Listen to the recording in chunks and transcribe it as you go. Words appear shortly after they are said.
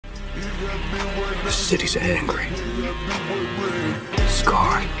The city's angry,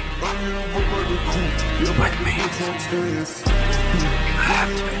 scarred, like me. I have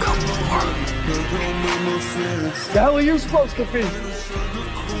to become more. The hell are you supposed to be?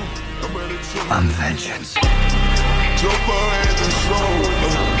 I'm vengeance.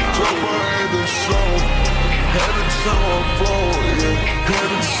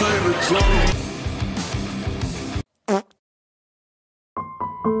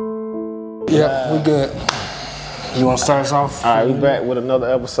 Yeah, we good. You want to start us off? All right, we back with another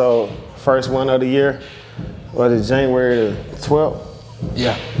episode. First one of the year. What is January the 12th?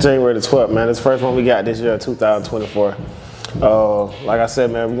 Yeah. January the 12th, man. This the first one we got this year, 2024. Like I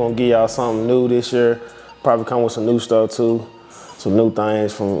said, man, we're going to give y'all something new this year. Probably come with some new stuff, too. Some new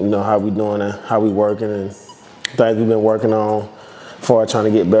things from, how we doing and how we working and things we've been working on for trying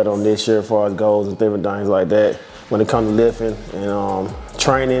to get better on this year as far as goals and different things like that. When it comes to lifting and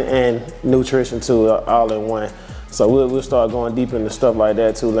training and nutrition too, all in one. So we'll start going deep into stuff like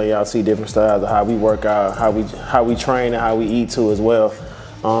that too, let y'all see different styles of how we work out, how we train and how we eat too as well.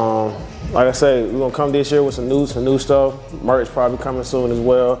 Like I said, we're gonna come this year with some new stuff. Merch probably coming soon as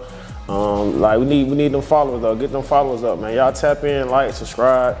well. Like we need them followers though. Get them followers up, man. Y'all tap in, like,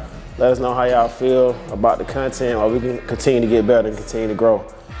 subscribe. Let us know how y'all feel about the content, or we can continue to get better and continue to grow.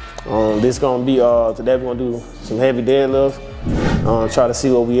 This gonna be today we're gonna do some heavy deadlifts. Try to see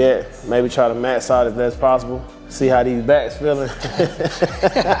where we at. Maybe try to max out if that's possible. See how these backs feeling.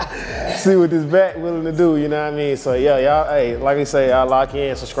 See what this back willing to do. You know what I mean? So yeah, y'all. Hey, like I say, y'all lock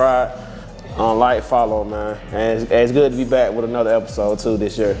in, subscribe, like, follow, man. And it's good to be back with another episode too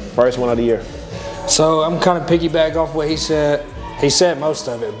this year. First one of the year. So I'm kind of piggyback off what he said. He said most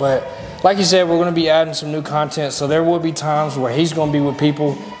of it, but like you said, we're going to be adding some new content. So there will be times where he's going to be with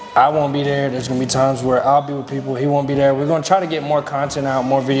people. I won't be there. There's going to be times where I'll be with people. He won't be there. We're going to try to get more content out,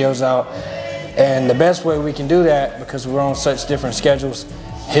 more videos out. And the best way we can do that, because we're on such different schedules,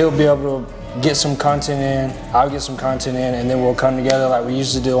 he'll be able to get some content in, I'll get some content in, and then we'll come together like we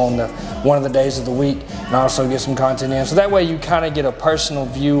used to do on one of the days of the week and also get some content in. So that way you kind of get a personal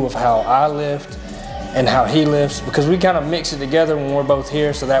view of how I lift and how he lifts, because we kind of mix it together when we're both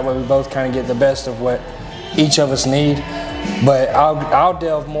here, so that way we both kind of get the best of what each of us need. But I'll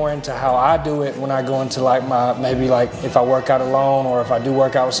delve more into how I do it when I go into maybe if I work out alone, or if I do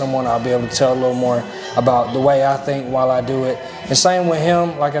work out with someone, I'll be able to tell a little more about the way I think while I do it. And same with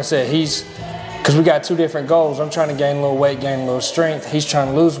him, like I said, because we got two different goals. I'm trying to gain a little weight, gain a little strength. He's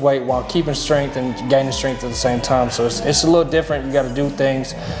trying to lose weight while keeping strength and gaining strength at the same time. So it's a little different. You got to do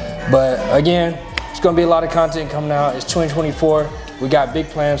things. But again, it's going to be a lot of content coming out. It's 2024. We got big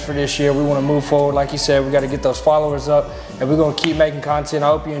plans for this year. We want to move forward. Like you said, we got to get those followers up, and we're going to keep making content. I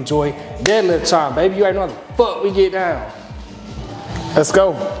hope you enjoy deadlift time, baby. You already know how the fuck we get down. Let's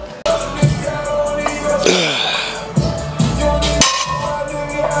go.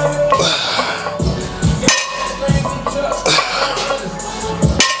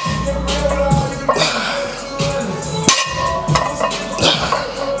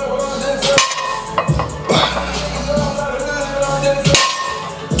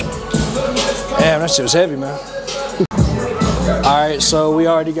 Damn, that shit was heavy, man. All right, so we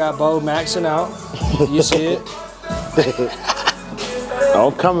already got Bo maxing out. You see it?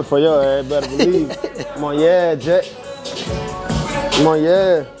 I'm coming for your ass, better believe. Come on, yeah, Jack. Come on,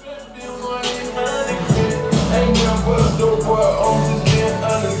 yeah.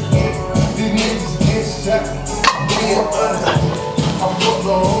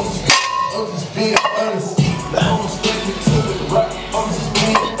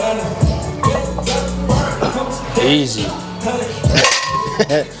 Easy.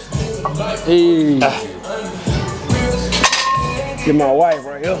 Easy. Get my wife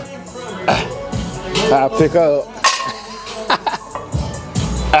right here. I'll pick her up.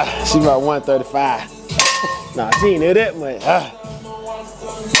 She about 135. Nah, she ain't there that much.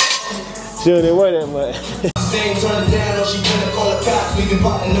 She didn't weigh that much.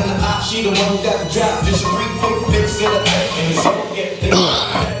 She the one who got the drop. Just refix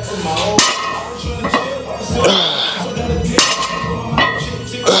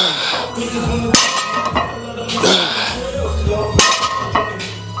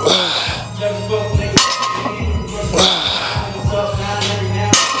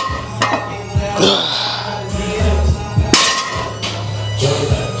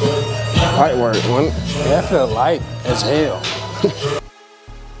light work, one. Yeah, I feel light as hell.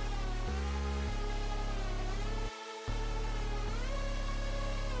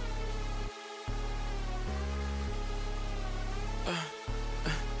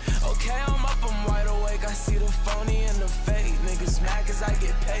 Okay, I'm up, I'm wide awake. I see the phony and the fake. Niggas mad cause I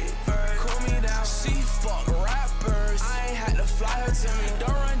get paid.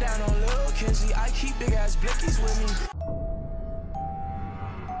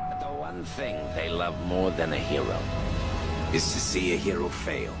 thing they love more than a hero is to see a hero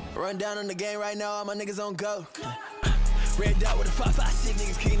fail. Run down on the game right now, all my niggas on go. Red dot with a 5.56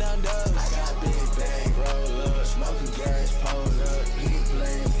 niggas kicking on dubs. I got big bang, roll up, smoking gas, pull up, hit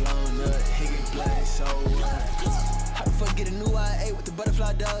blame, blown up, hit blame, so how the fuck get a new IA with the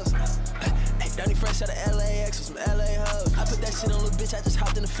butterfly doves? Hey, Donnie fresh out of LAX with some LA hoes. I put that shit on little bitch, I just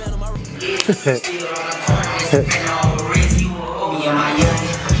hopped in the fan on my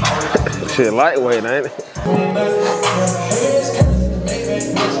Shit lightweight, ain't it?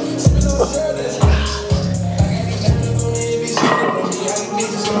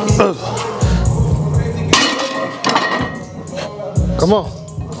 Come on.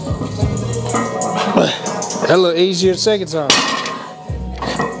 That a little easier the second time.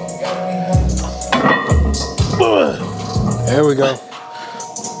 There we go.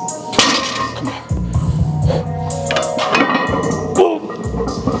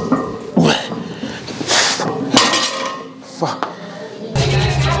 Fuck.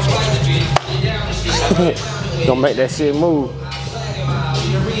 Gonna make that shit move.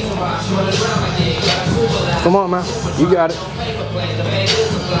 Come on, man. You got it.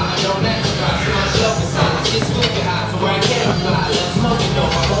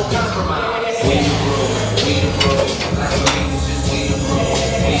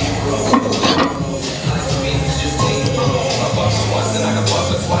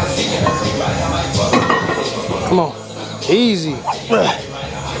 Come on. Easy.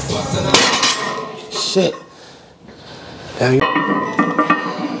 Shit. Damn you.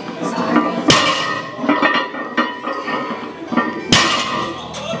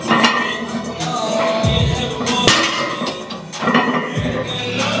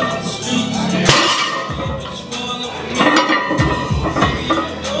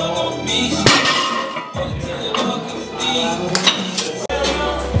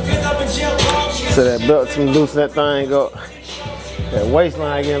 So that belt to loosen that thing up. That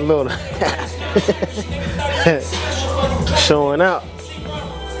waistline getting little. Showing out.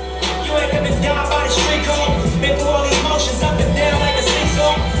 You ain't never down by the street code. Been through all the emotions up and down like a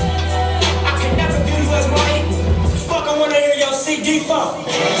seesaw. I can never view you as my equal. Fuck, I wanna hear your CD phone.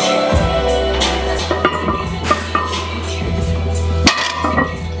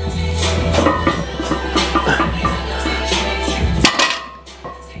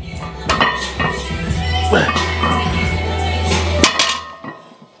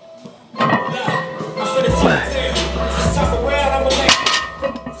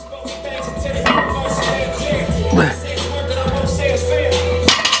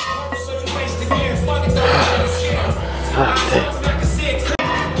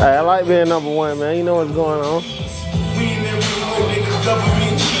 Hey, I like being #1, man. You know what's going on.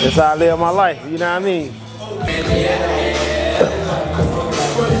 It's how I live my life, you know what I mean?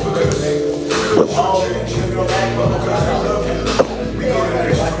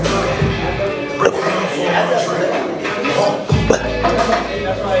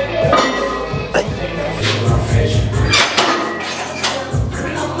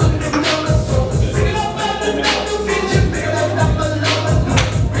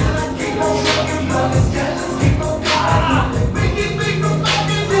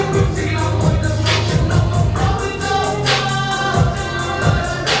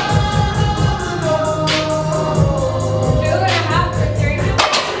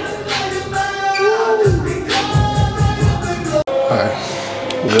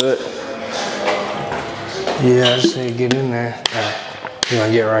 Good. Yeah, I just need to get in there. Right. You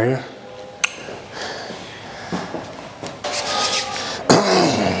wanna get right here?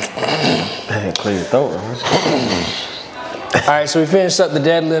 Clear your throat, All right, so we finished up the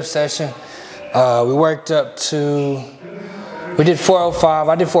deadlift session. We worked up to, we did 405.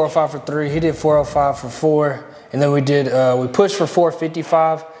 I did 405 for 3. He did 405 for 4. And then we pushed for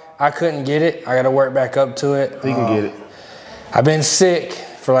 455. I couldn't get it. I got to work back up to it. You can get it. I've been sick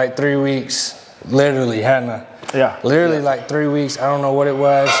for like 3 weeks. Literally, hadn't I? Yeah. Literally like 3 weeks. I don't know what it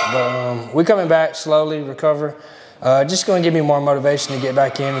was, but we coming back slowly, recover. Just gonna give me more motivation to get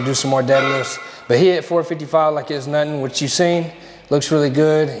back in and do some more deadlifts. But he hit 455 like it's nothing. What you've seen looks really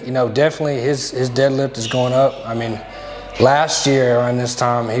good. You know, definitely his deadlift is going up. I mean, last year around this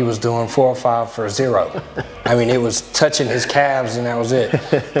time he was doing 405 for 0. I mean, it was touching his calves and that was it.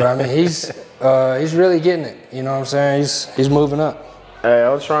 But I mean, he's really getting it. You know what I'm saying? He's moving up. Hey, I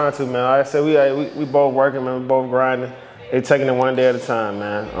was trying to, man. Like I said, we both working, man. We both grinding. They taking it one day at a time,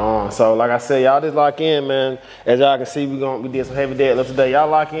 man. So like I said, y'all just lock in, man. As y'all can see, we did some heavy deadlifts today. Y'all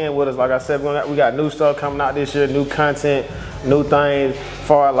lock in with us. Like I said, we got new stuff coming out this year, new content, new things.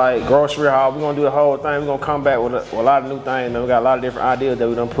 Far like grocery haul, we're gonna do the whole thing. We're gonna come back with a lot of new things. Man. We got a lot of different ideas that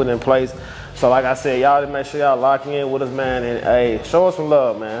we done put in place. So like I said, y'all make sure y'all lock in with us, man. And hey, show us some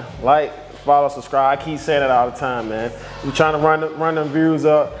love, man. Like, follow, subscribe. I keep saying it all the time, man. We trying to run them views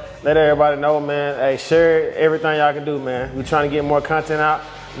up. Let everybody know, man. Hey, share everything y'all can do, man. We trying to get more content out.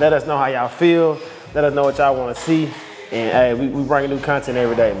 Let us know how y'all feel. Let us know what y'all want to see. And hey, we bring new content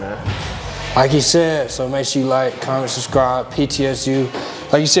every day, man. Like he said, so make sure you like, comment, subscribe, PTSU.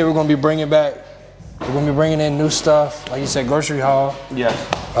 Like you said, we're gonna be bringing in new stuff. Like you said, grocery haul.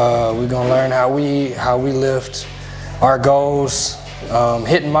 Yes. We're gonna learn how we lift, our goals,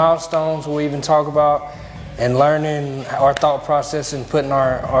 hitting milestones. We'll even talk about, and learning our thought process and putting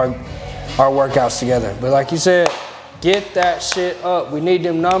our workouts together. But like you said, get that shit up. We need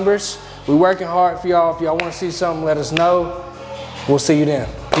them numbers. We're working hard for y'all. If y'all want to see something, let us know. We'll see you then.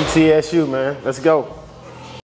 PTSU, man. Let's go.